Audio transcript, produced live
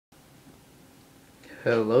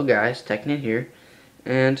Hello guys, Technit here,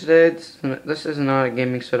 and today this is not a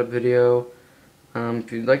gaming setup video.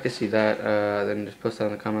 If you'd like to see that, then just post that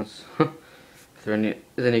in the comments. If there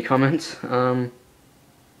is any comments.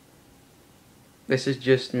 This is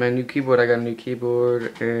just my new keyboard. I got a new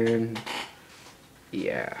keyboard, and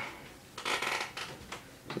yeah,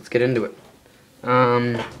 let's get into it.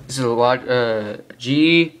 This is a Logitech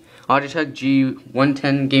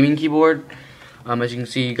G110 gaming keyboard. As you can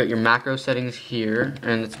see, you got your macro settings here,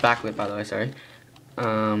 and it's backlit, by the way, sorry.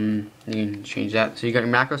 You can change that. So you got your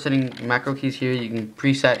macro keys here. You can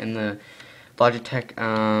preset in the Logitech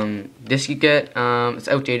disk you get. It's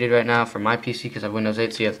outdated right now for my PC because I have Windows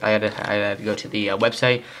 8, so I had to go to the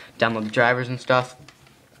website, download the drivers and stuff.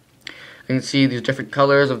 You can see these different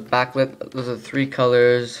colors of backlit. Those are the 3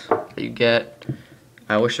 colors that you get.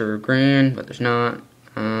 I wish there were green, but there's not.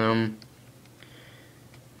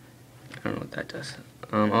 I don't know what that does.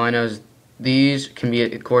 All I know is these can be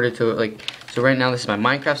accorded to, like, so right now this is my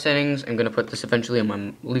Minecraft settings. I'm going to put this eventually on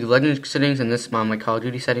my League of Legends settings, and this is on my Call of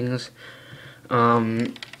Duty settings.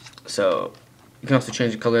 So you can also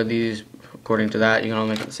change the color of these according to that. You can all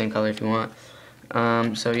make it the same color if you want.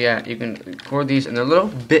 So yeah, you can record these, and they're a little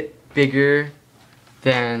bit bigger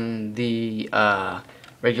than the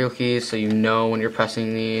regular keys, so you know when you're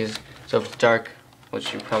pressing these. So if it's dark,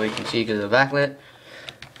 which you probably can see because of the backlit,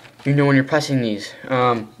 you know when you're pressing these.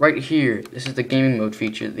 Right here, this is the gaming mode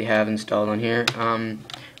feature that they have installed on here.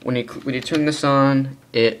 When you turn this on,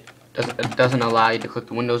 it doesn't allow you to click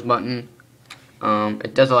the Windows button.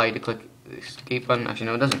 It does allow you to click the escape button. Actually,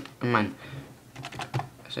 no, it doesn't. Never mind.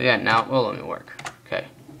 So yeah, now it will let me work. Okay.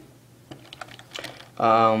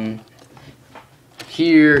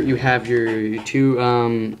 Here you have your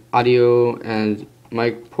 2 audio and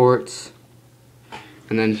mic ports.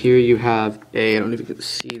 And then here you have I don't know if you can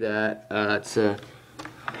see that, it's a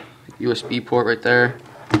USB port right there,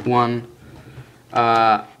 1.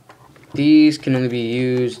 These can only be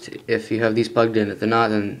used if you have these plugged in. If they're not,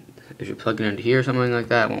 then if you plug it into here or something like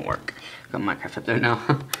that, it won't work. I've got Minecraft up there now.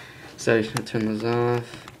 So you should turn those off.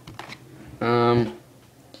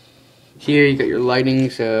 Here you got your lighting,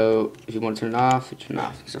 so if you want to turn it off, you turn it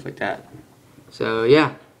off, and stuff like that. So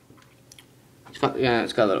yeah. It's got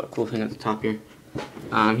a little cool thing at the top here.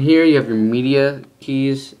 Here you have your media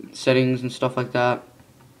keys, settings, and stuff like that.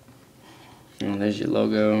 And there's your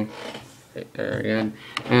logo right there again.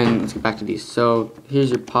 And let's get back to these. So here's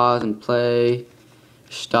your pause and play,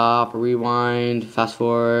 stop, rewind, fast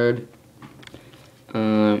forward.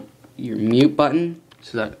 Your mute button,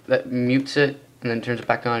 so that mutes it and then turns it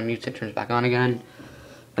back on, mutes it, turns it back on again.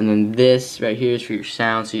 And then this right here is for your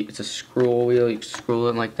sound. So it's a scroll wheel. You can scroll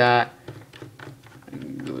it like that.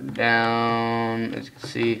 Go down, as you can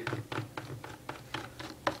see,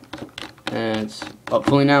 and it's up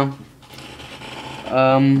fully now.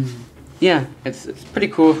 Yeah, it's pretty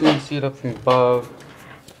cool if you can see it up from above.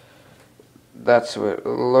 That's what it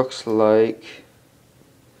looks like.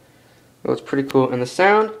 Well, it's pretty cool, and the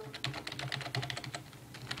sound,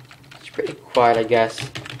 it's pretty quiet, I guess.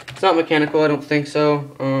 It's not mechanical, I don't think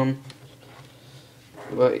so.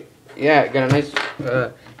 But yeah, it got a nice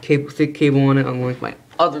thick cable on it, unlike my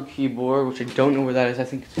other keyboard, which I don't know where that is. I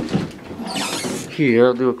think it's here.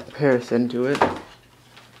 I'll do a comparison to it.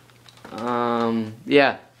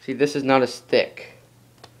 Yeah, see, this is not as thick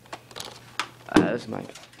as my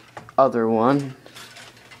other one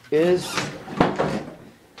is.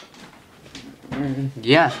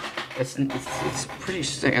 Yeah, it's pretty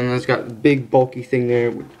thick, and it's got a big bulky thing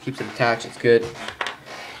there which keeps it attached. It's good.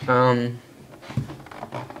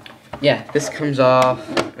 Yeah, this comes off,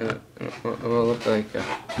 and it will look like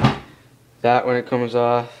that when it comes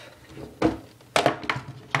off.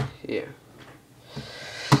 Yeah.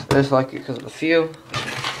 I just like it because of the feel.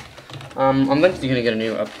 I'm eventually going to get a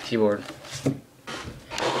new keyboard.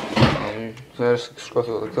 So I just scroll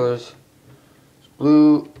through all the colors. It's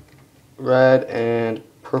blue, red, and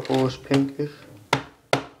purplish pinkish,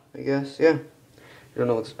 I guess. Yeah. I don't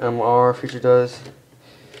know what this MR feature does.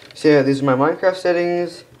 So yeah, these are my Minecraft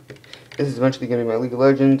settings. This is eventually going to be my League of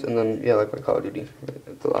Legends, and then, yeah, like my Call of Duty,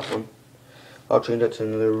 the last one. I'll change that to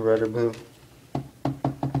another red or blue.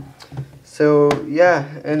 So,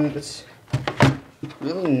 yeah, and it's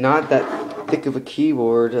really not that thick of a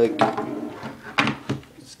keyboard. Like,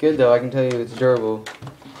 it's good, though. I can tell you it's durable.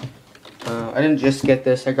 I didn't just get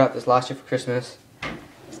this. I got this last year for Christmas.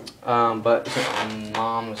 But it's at my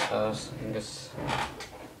mom's house. I guess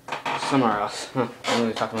somewhere else. I'm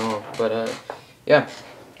really talking to my mom. But, yeah.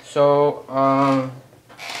 So,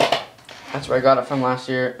 that's where I got it from last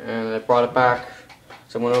year, and I brought it back.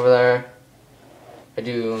 So I went over there. I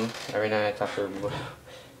do every night. I talk to her.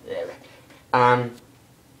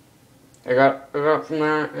 I got from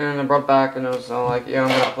there, and I brought back, and I was all like, yeah,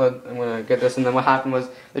 I'm gonna get this. And then what happened was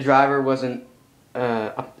the driver wasn't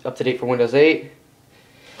up to date for Windows 8,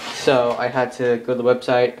 so I had to go to the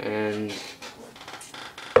website and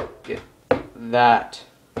get that.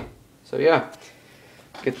 So yeah,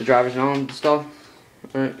 get the drivers and all and stuff.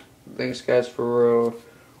 Alright, thanks guys for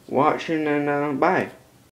watching, and bye.